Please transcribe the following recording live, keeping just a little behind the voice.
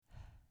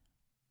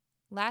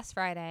last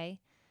Friday,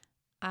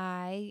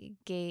 I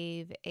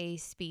gave a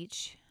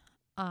speech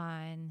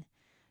on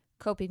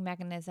coping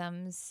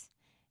mechanisms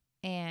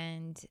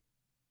and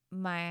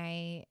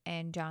my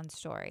and John's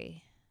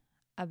story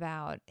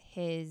about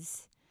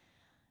his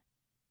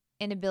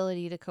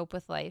inability to cope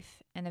with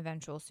life and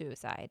eventual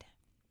suicide.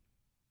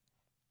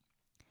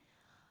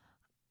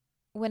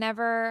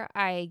 Whenever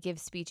I give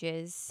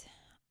speeches,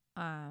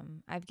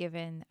 I've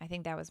given, I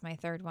think that was my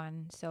third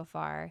one so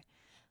far.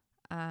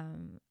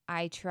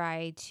 I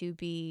try to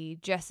be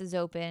just as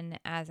open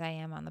as I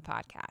am on the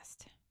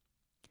podcast.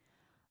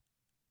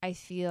 I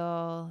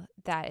feel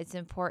that it's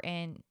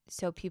important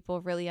so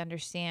people really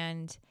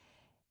understand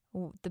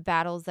the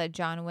battles that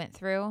John went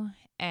through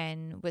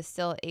and was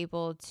still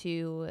able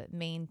to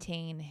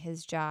maintain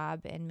his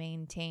job and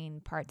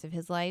maintain parts of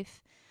his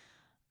life.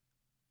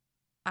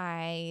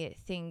 I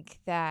think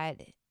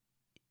that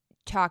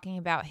talking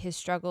about his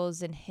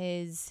struggles and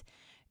his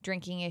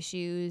drinking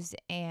issues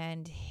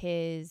and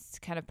his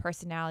kind of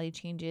personality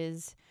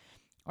changes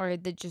or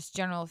the just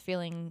general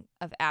feeling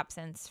of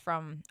absence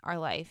from our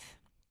life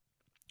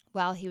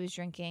while he was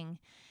drinking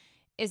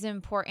is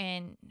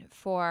important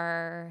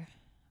for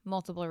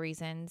multiple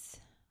reasons.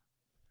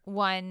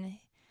 One,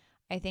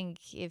 I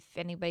think if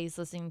anybody's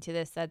listening to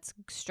this that's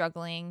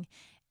struggling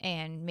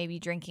and maybe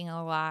drinking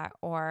a lot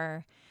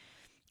or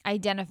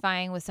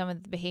identifying with some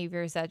of the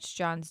behaviors that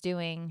John's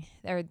doing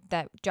or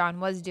that John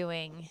was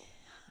doing,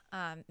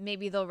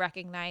 maybe they'll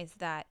recognize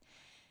that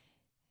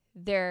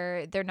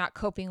they're not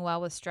coping well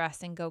with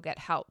stress and go get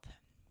help.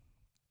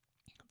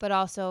 But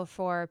also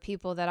for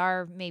people that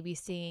are maybe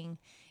seeing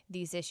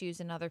these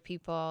issues in other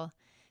people,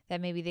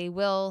 that maybe they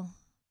will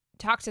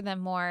talk to them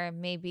more,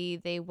 maybe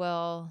they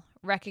will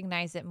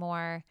recognize it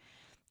more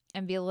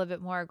and be a little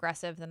bit more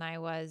aggressive than I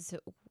was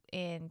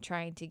in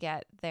trying to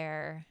get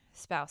their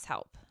spouse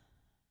help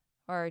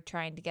or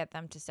trying to get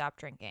them to stop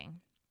drinking.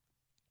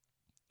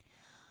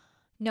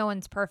 No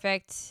one's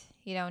perfect.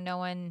 No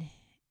one,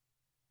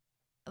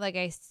 like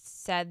I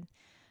said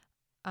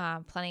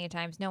plenty of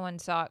times, no one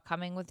saw it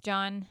coming with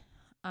John.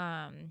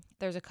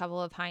 There's a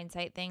couple of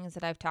hindsight things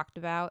that I've talked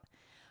about,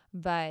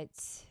 but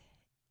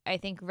I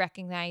think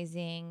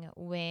recognizing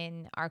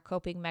when our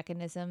coping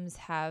mechanisms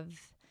have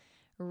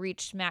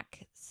reached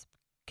max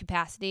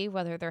capacity,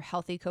 whether they're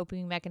healthy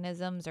coping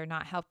mechanisms or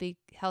not healthy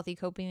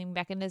coping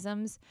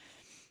mechanisms,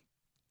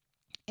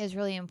 is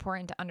really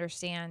important to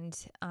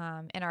understand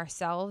in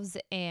ourselves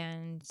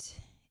and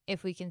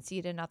if we can see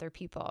it in other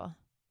people.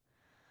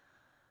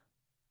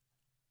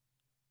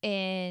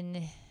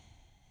 In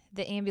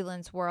the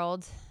ambulance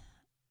world,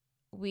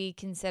 we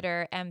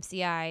consider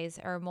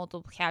MCIs or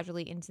multiple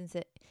casualty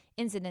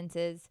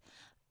incidences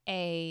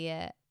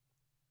a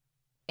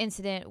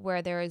incident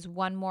where there is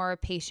one more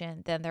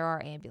patient than there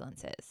are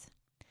ambulances.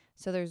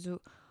 So there's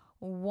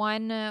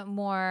one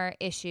more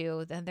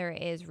issue than there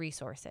is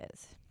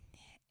resources.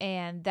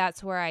 And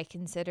that's where I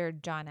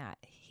considered John at.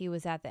 He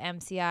was at the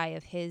MCI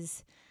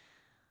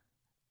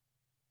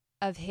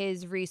of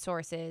his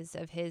resources,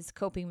 of his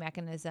coping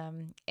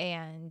mechanism.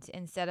 And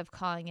instead of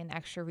calling in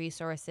extra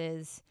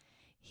resources,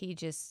 he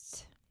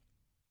just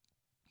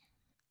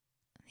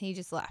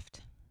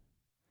left.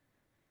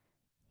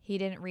 He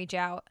didn't reach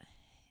out.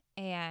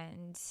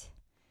 And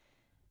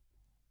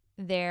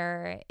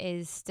there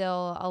is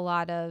still a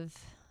lot of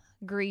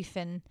grief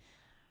and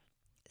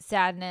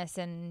sadness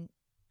and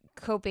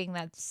coping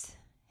that's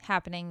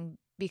happening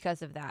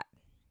because of that.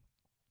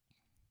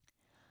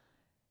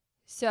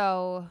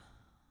 So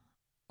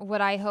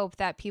what I hope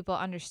that people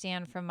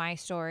understand from my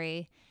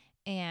story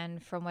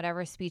and from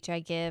whatever speech I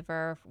give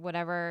or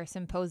whatever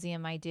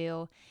symposium I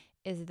do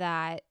is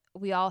that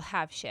we all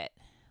have shit.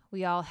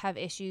 We all have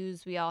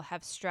issues. We all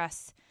have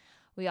stress.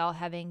 We all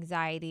have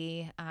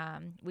anxiety.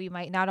 We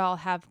might not all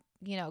have,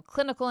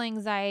 clinical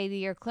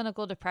anxiety or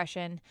clinical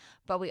depression,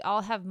 but we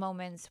all have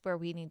moments where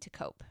we need to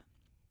cope.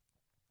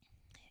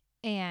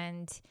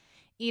 And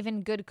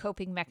even good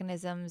coping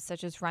mechanisms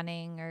such as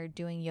running or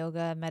doing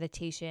yoga,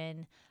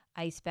 meditation,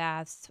 ice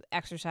baths,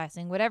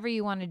 exercising, whatever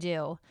you want to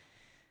do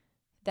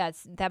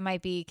that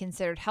might be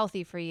considered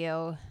healthy for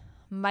you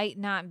might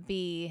not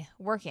be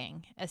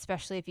working,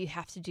 especially if you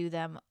have to do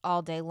them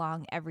all day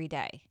long every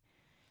day.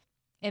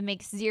 It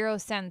makes zero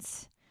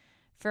sense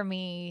for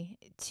me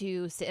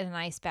to sit in an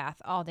ice bath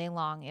all day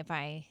long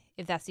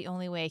if that's the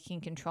only way I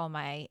can control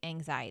my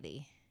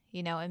anxiety.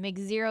 It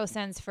makes zero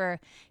sense for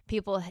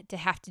people to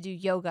have to do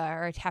yoga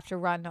or to have to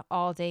run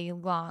all day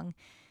long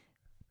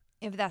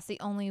if that's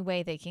the only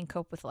way they can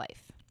cope with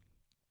life.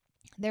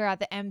 They're at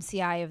the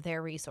MCI of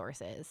their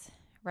resources,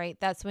 right?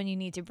 That's when you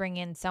need to bring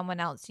in someone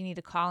else. You need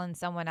to call in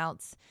someone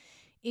else.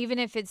 Even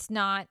if it's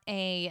not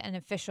an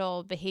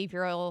official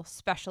behavioral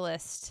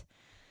specialist,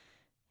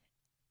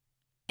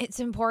 it's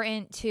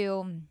important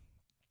to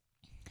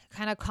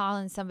kind of call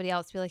in somebody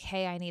else, be like,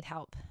 hey, I need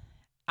help.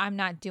 I'm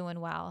not doing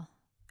well.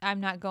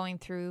 I'm at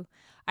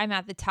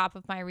the top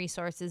of my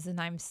resources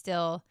and I'm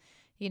still,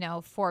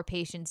 4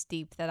 issues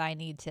deep that I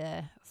need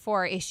to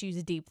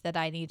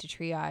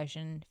triage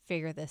and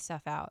figure this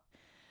stuff out.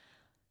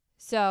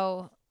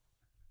 So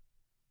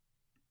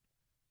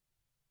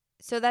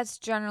So that's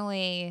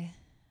generally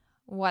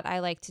what I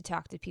like to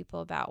talk to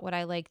people about, what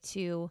I like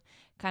to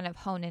kind of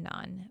hone in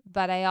on.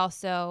 But I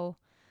also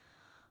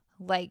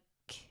like,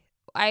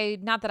 I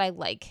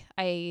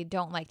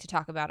don't like to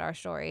talk about our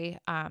story.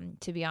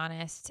 To be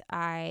honest,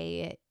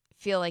 I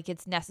feel like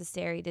it's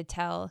necessary to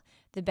tell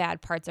the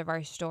bad parts of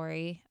our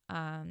story,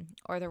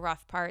 or the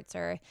rough parts,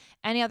 or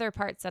any other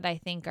parts that I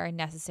think are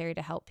necessary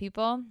to help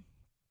people,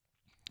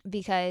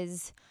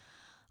 because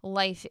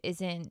life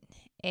isn't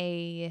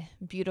a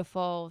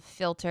beautiful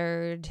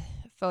filtered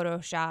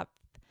Photoshop,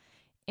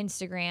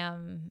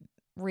 Instagram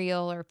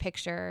reel or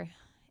picture.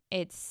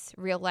 It's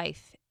real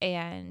life,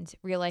 and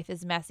real life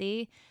is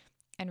messy,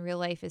 and real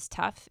life is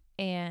tough.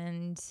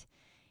 And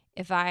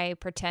if I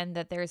pretend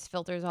that there's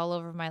filters all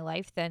over my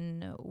life,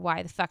 then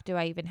why the fuck do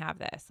I even have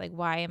this? Like,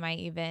 why am I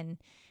even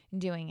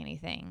doing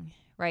anything?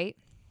 Right?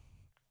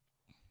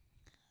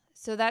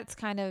 So that's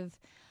kind of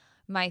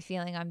my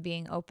feeling on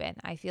being open.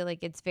 I feel like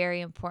it's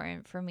very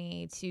important for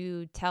me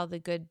to tell the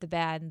good, the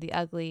bad, and the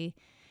ugly,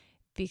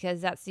 because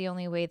that's the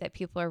only way that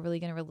people are really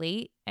going to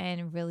relate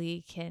and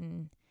really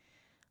can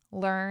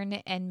learn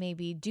and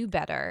maybe do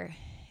better,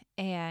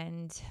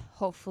 and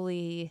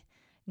hopefully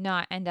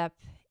not end up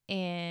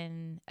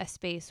in a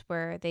space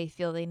where they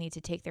feel they need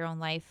to take their own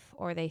life,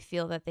 or they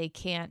feel that they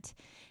can't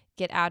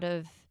get out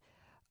of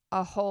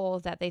a hole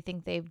that they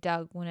think they've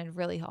dug, when it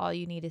really all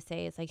you need to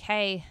say is like,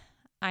 hey,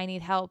 I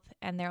need help,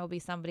 and there will be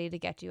somebody to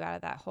get you out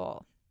of that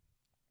hole.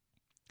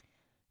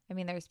 I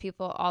mean, there's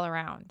people all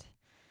around.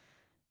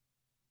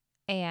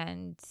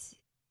 And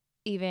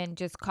even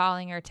just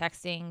calling or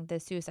texting the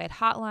suicide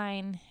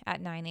hotline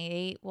at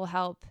 988 will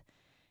help.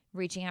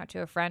 Reaching out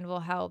to a friend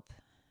will help.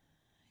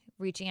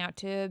 Reaching out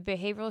to a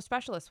behavioral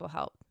specialist will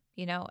help.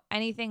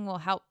 Anything will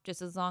help,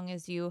 just as long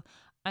as you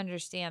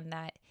understand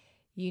that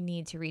you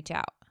need to reach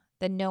out.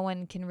 That no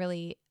one can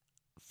really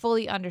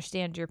fully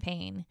understand your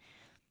pain,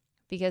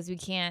 because we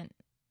can't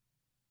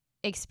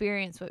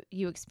experience what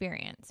you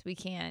experience.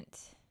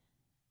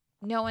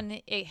 No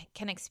one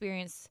can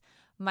experience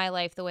my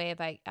life the way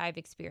I've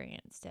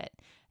experienced it.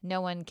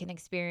 No one can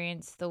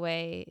experience the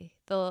way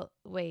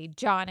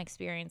John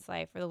experienced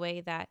life, or the way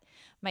that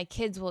my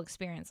kids will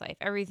experience life.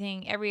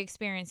 Every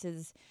experience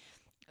is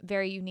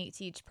very unique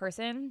to each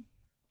person.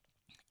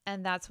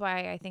 And that's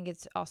why I think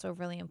it's also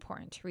really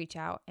important to reach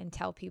out and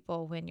tell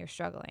people when you're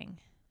struggling.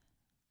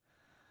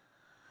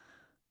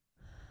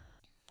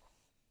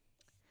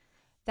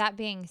 That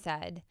being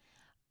said,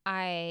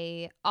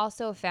 I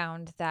also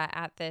found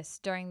that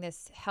during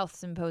this health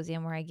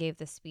symposium where I gave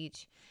the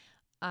speech,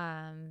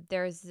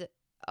 there's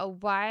a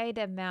wide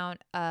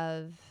amount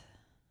of,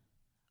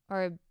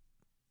 or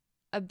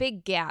a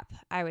big gap,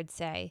 I would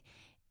say,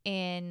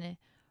 in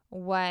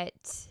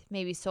what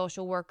maybe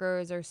social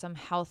workers or some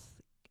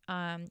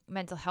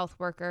mental health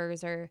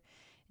workers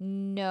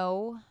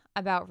know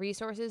about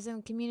resources in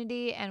the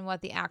community, and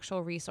what the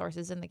actual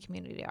resources in the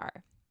community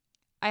are.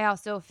 I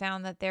also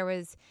found that there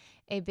was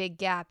a big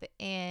gap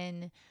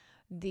in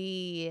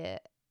the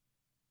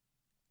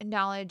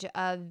knowledge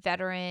of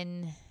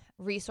veteran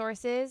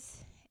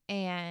resources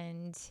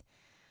and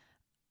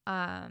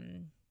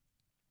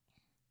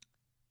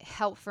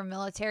help for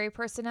military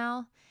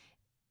personnel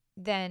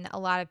than a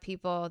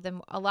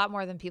lot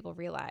more than people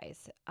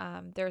realize.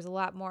 There's a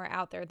lot more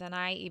out there than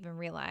I even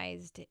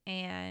realized.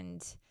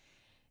 And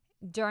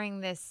during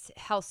this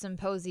health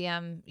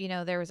symposium,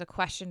 there was a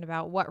question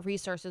about what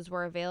resources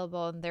were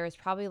available, and there was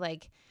probably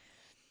like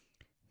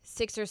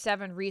 6 or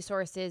 7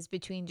 resources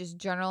between just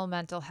general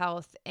mental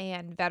health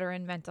and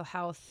veteran mental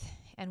health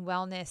and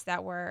wellness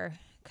that were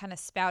kind of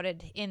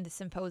spouted in the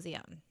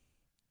symposium,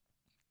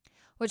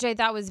 which I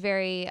thought was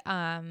very,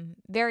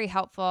 very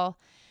helpful.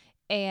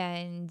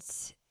 And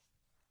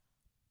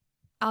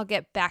I'll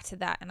get back to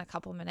that in a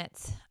couple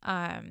minutes.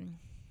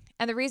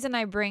 And the reason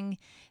I bring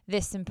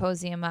this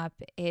symposium up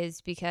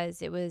is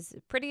because it was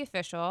pretty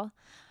official.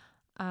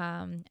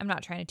 I'm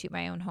not trying to toot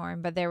my own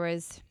horn, but there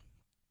was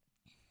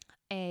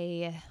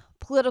a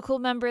political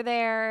member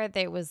there.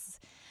 There was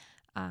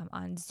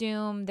on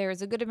Zoom. There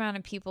was a good amount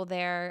of people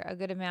there, a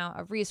good amount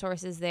of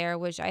resources there,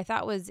 which I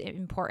thought was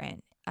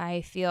important.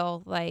 I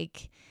feel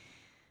like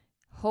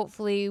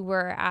hopefully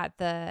we're at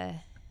the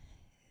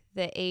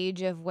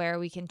age of where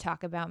we can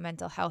talk about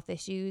mental health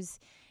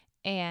issues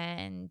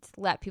and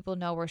let people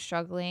know we're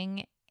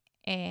struggling,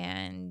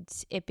 and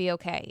it be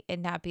okay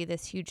and not be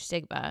this huge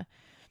stigma,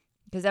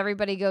 because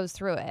everybody goes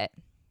through it.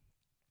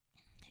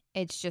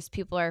 It's just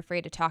people are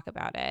afraid to talk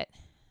about it.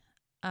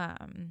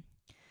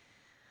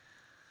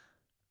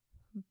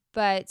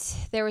 But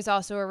there was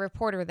also a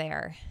reporter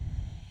there,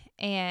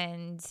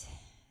 and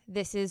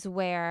this is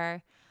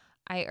where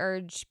I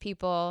urge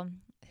people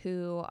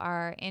who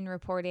are in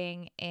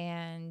reporting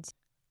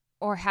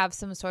or have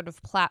some sort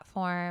of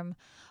platform,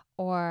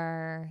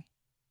 or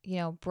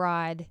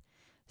broad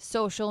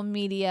social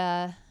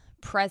media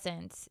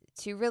presence,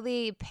 to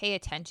really pay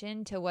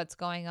attention to what's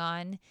going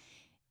on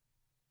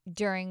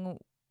during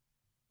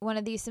one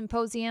of these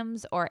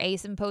symposiums, or a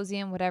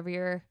symposium, whatever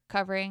you're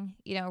covering.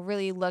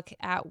 Really look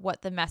at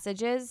what the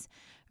message is,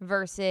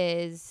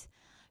 versus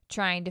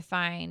trying to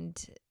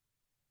find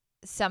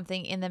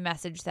something in the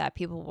message that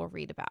people will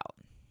read about.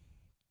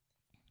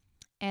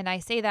 And I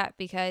say that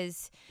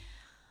because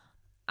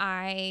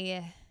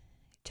I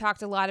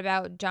talked a lot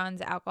about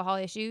John's alcohol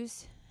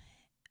issues.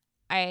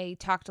 I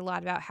talked a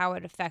lot about how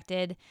it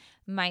affected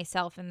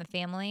myself and the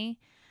family.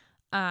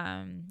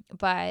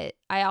 But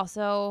I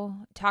also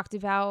talked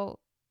about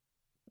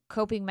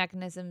coping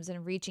mechanisms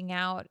and reaching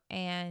out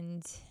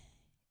and,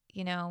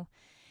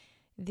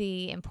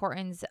 the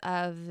importance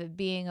of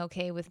being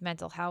okay with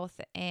mental health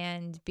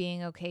and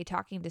being okay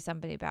talking to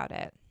somebody about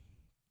it.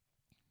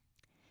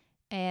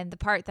 And the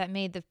part that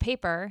made the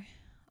paper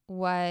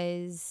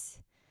was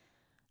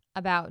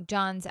about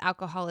John's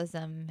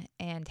alcoholism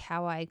and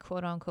how I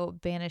quote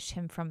unquote banished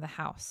him from the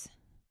house,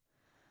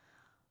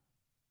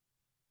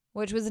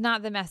 which was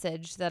not the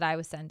message that I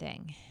was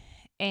sending.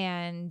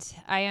 And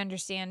I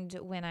understand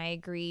when I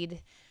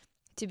agreed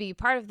to be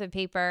part of the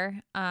paper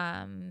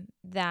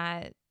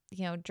that,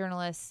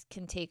 journalists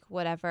can take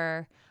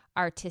whatever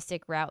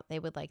artistic route they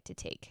would like to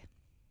take.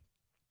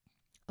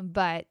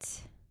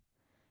 But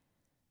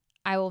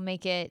I will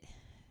make it.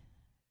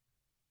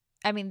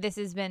 This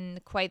has been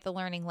quite the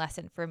learning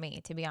lesson for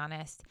me, to be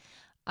honest,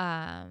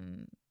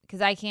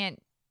 because I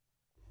can't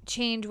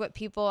change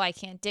I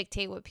can't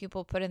dictate what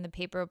people put in the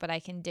paper, but I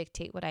can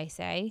dictate what I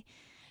say,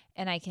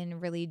 and I can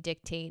really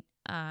dictate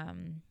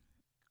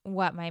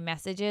what my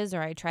message is,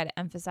 or I try to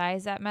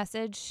emphasize that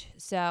message.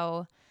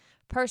 So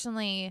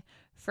personally,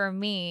 for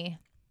me,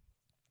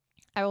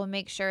 I will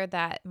make sure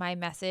that my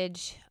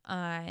message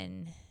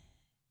on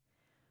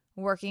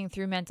working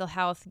through mental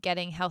health,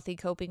 getting healthy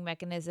coping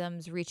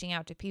mechanisms, reaching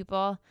out to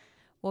people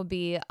will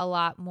be a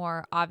lot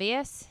more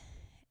obvious.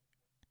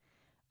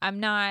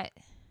 I'm not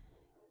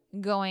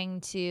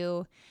going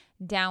to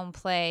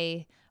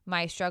downplay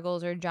my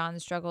struggles or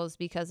John's struggles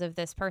because of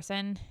this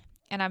person,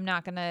 and I'm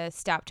not going to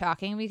stop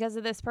talking because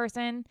of this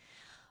person.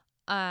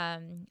 But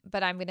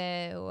I'm going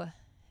to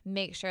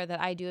make sure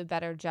that I do a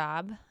better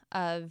job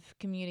of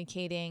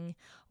communicating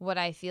what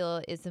I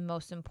feel is the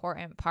most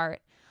important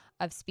part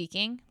of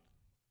speaking,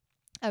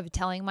 of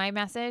telling my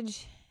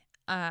message.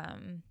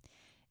 And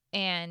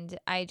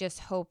I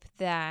just hope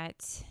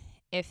that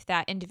if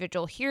that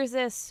individual hears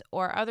this,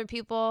 or other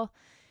people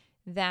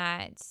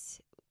that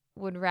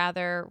would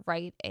rather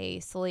write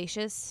a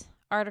salacious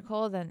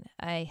article than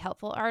a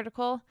helpful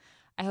article,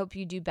 I hope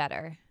you do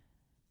better.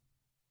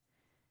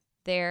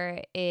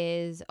 There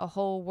is a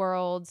whole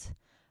world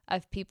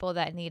of people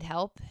that need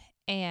help,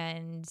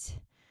 and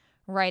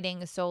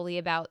writing solely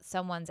about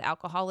someone's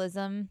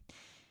alcoholism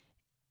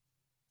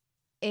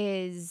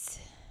is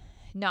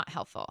not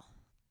helpful.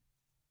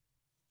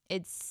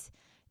 It's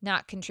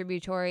not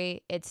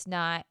contributory. It's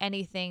not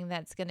anything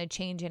that's going to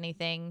change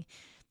anything.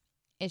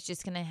 It's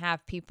just going to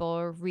have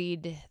people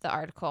read the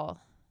article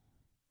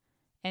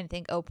and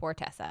think, oh, poor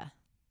Tessa.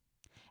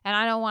 And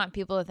I don't want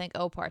people to think,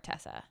 oh, poor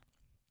Tessa.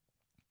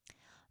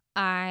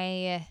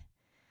 I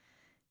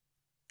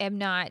am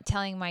not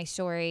telling my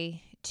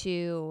story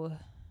to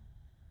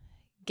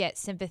get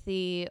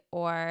sympathy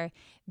or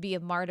be a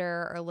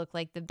martyr or look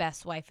like the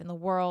best wife in the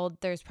world.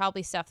 There's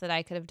probably stuff that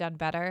I could have done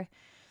better.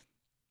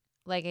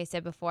 Like I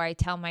said before, I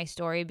tell my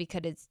story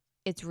because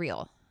it's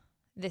real.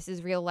 This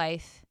is real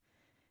life.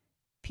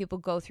 People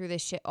go through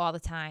this shit all the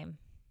time.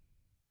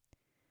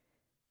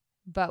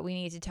 But we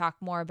need to talk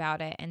more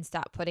about it and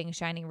stop putting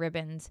shining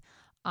ribbons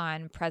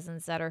on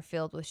presents that are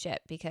filled with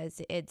shit,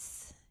 because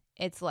it's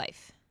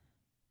life.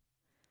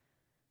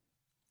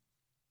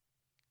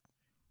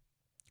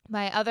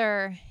 My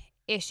other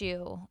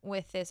issue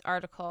with this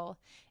article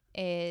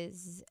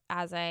is,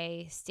 as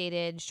I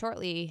stated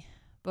shortly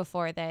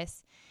before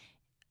this,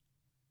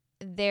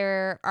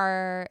 there's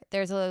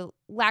a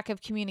lack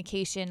of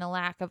communication, a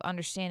lack of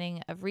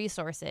understanding of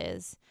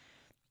resources,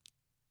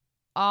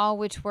 all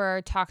which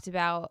were talked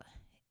about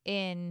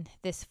in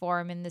this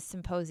forum, in this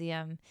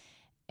symposium,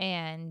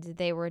 and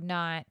they were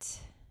not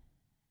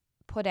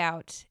put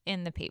out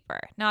in the paper.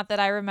 Not that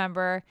I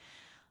remember,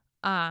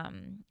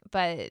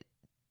 but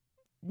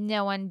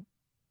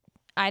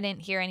I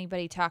didn't hear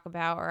anybody talk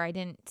about, or I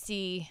didn't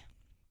see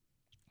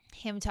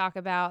him talk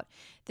about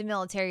the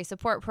military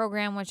support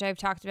program, which I've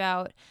talked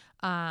about,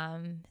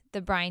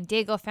 the Brian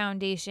Daigle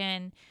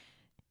Foundation.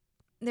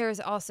 There's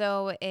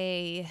also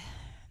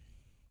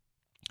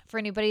for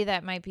anybody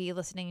that might be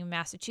listening in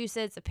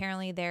Massachusetts,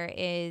 apparently there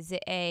is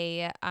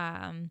a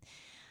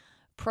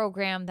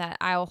program, that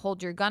I'll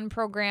Hold Your Gun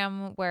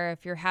program, where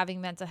if you're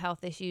having mental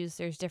health issues,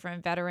 there's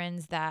different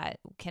veterans that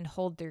can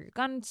hold their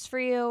guns for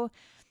you.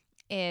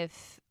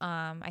 If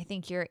I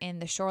think you're in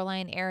the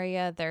Shoreline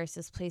area, there's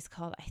this place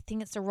called, I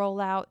think it's a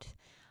Rollout.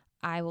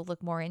 I will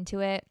look more into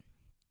it.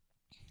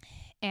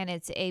 And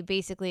it's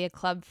basically a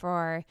club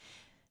for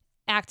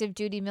active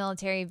duty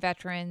military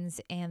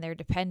veterans and their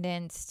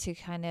dependents to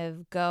kind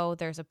of go.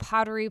 There's a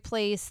pottery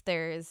place,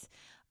 there's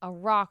a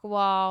rock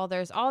wall,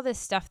 there's all this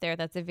stuff there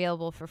that's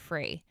available for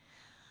free,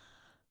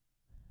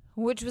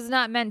 which was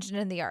not mentioned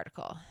in the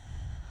article.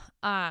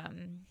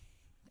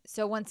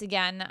 So once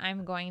again,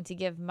 I'm going to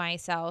give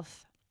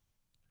myself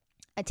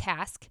a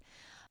task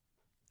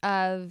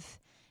of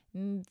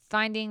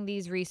finding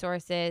these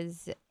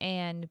resources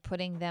and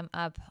putting them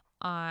up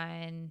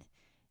on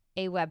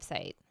a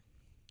website.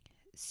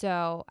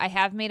 So I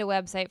have made a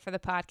website for the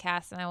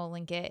podcast, and I will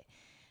link it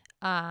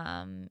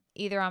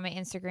either on my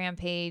Instagram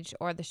page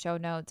or the show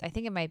notes. I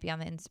think it might be on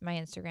my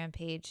Instagram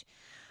page,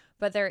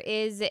 but there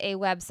is a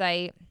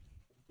website,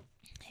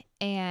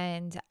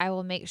 and I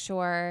will make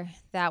sure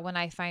that when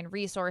I find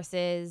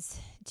resources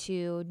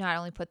to not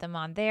only put them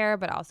on there,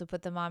 but also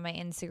put them on my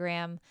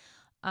Instagram.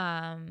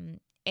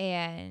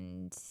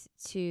 And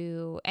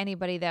to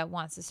anybody that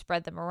wants to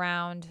spread them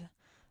around,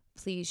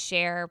 please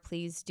share,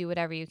 please do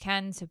whatever you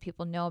can so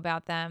people know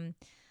about them.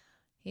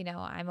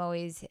 I'm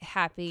always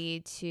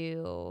happy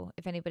to,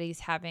 if anybody's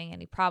having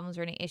any problems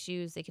or any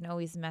issues, they can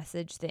always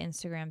message the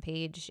Instagram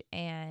page,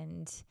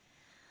 and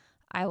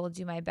I will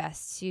do my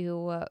best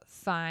to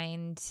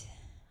find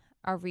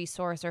a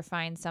resource or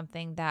find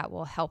something that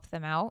will help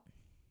them out.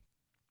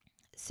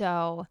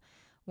 So,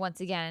 once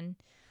again,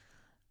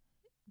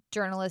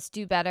 journalists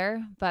do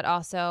better, but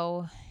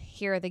also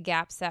here are the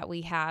gaps that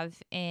we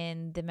have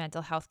in the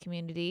mental health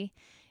community,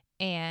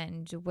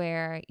 and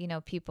where,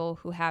 people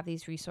who have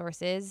these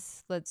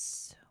resources,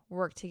 let's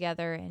work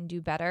together and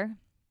do better.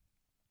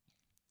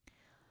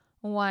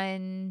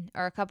 One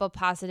or a couple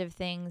positive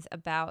things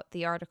about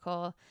the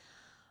article,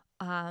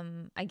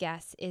 I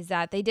guess, is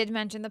that they did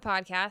mention the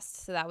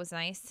podcast, so that was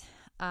nice.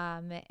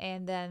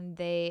 And then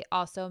they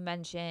also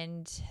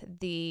mentioned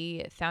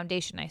the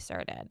foundation I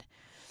started.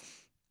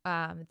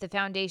 The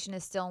foundation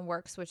is still in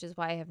works, which is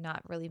why I have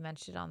not really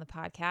mentioned it on the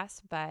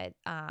podcast, but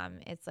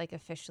it's like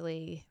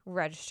officially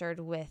registered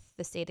with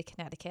the state of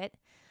Connecticut.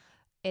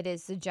 It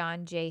is the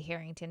John J.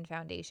 Harrington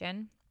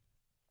Foundation.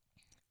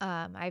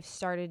 I've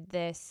started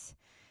this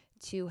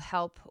to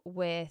help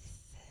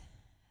with,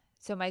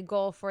 so my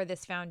goal for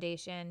this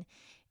foundation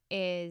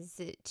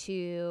is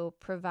to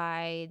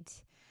provide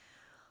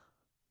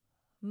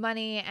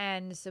money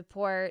and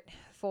support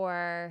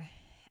for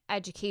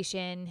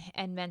education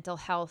and mental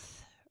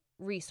health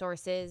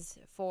resources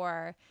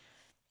for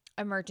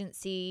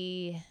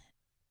emergency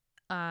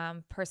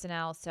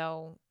personnel,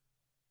 so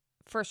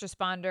first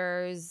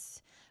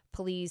responders,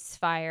 police,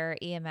 fire,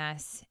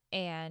 EMS,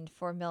 and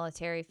for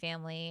military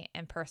family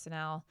and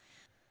personnel.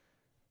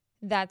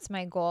 That's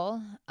my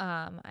goal.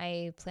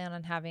 I plan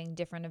on having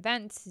different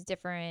events,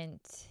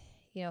 different,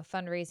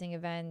 fundraising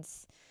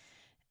events,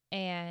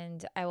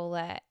 and I will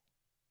let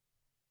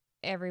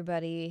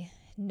everybody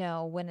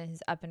know when it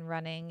is up and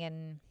running,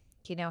 and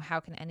how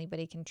can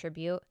anybody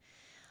contribute.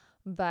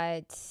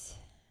 But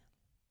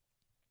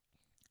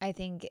I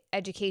think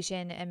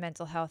education and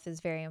mental health is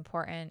very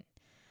important.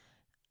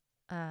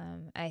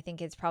 I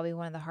think it's probably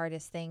one of the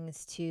hardest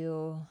things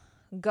to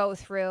go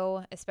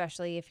through,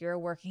 especially if you're a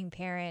working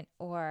parent,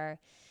 or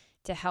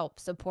to help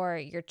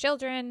support your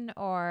children.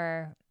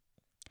 Or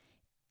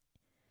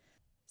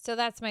so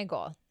that's my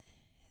goal.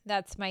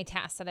 That's my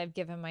task that I've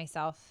given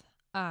myself,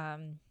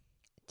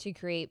 to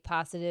create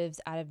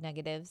positives out of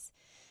negatives,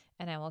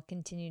 and I will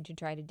continue to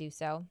try to do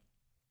so.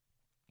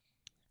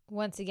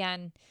 Once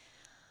again,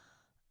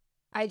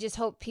 I just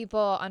hope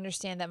people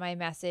understand that my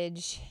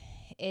message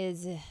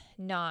is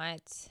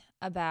not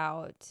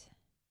about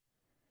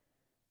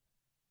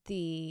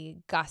the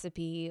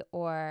gossipy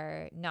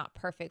or not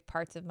perfect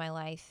parts of my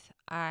life.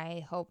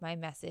 I hope my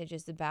message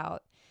is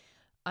about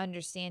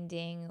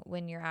understanding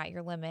when you're at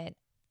your limit,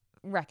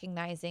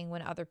 recognizing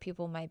when other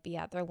people might be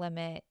at their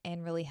limit,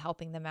 and really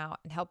helping them out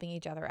and helping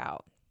each other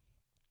out.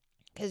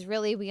 Because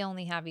really, we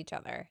only have each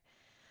other.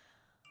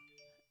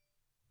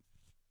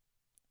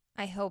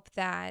 I hope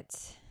that,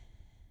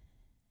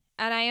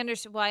 and I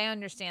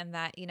understand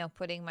that,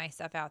 putting my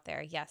stuff out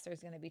there, yes,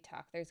 there's going to be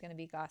talk, there's going to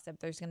be gossip,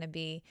 there's going to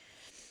be,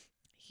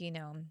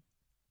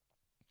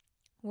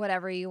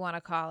 whatever you want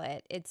to call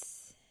it.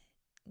 It's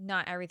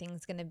not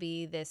everything's going to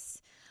be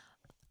this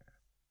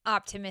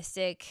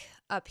optimistic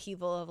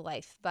upheaval of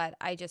life, but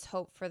I just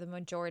hope for the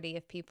majority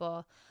of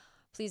people,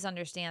 please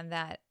understand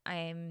that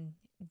I'm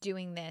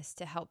doing this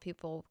to help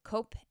people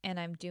cope, and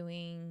I'm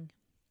doing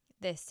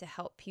this to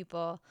help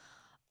people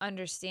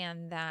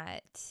understand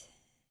that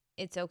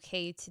it's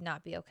okay to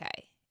not be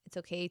okay. It's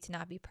okay to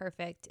not be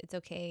perfect. It's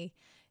okay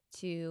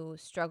to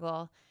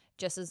struggle,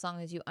 just as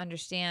long as you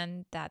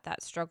understand that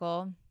that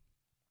struggle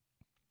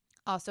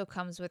also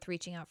comes with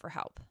reaching out for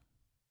help.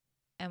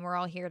 And we're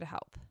all here to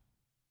help.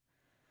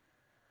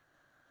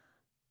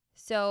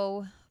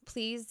 So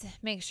please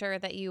make sure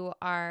that you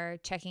are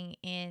checking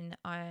in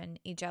on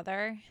each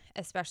other,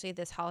 especially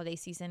this holiday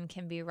season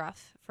can be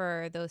rough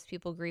for those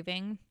people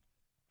grieving.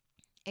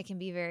 It can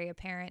be very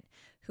apparent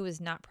who is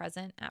not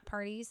present at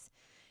parties.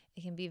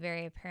 It can be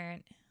very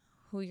apparent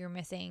who you're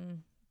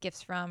missing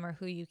gifts from or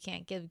who you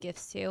can't give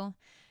gifts to.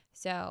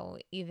 So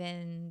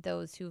even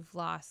those who've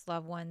lost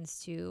loved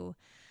ones to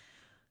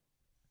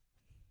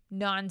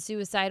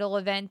non-suicidal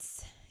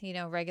events,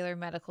 regular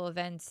medical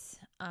events,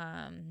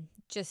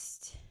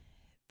 just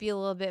be a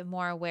little bit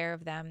more aware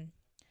of them,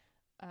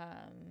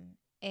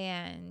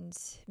 and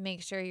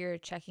make sure you're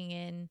checking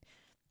in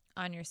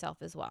on yourself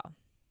as well.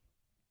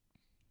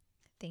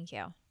 Thank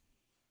you.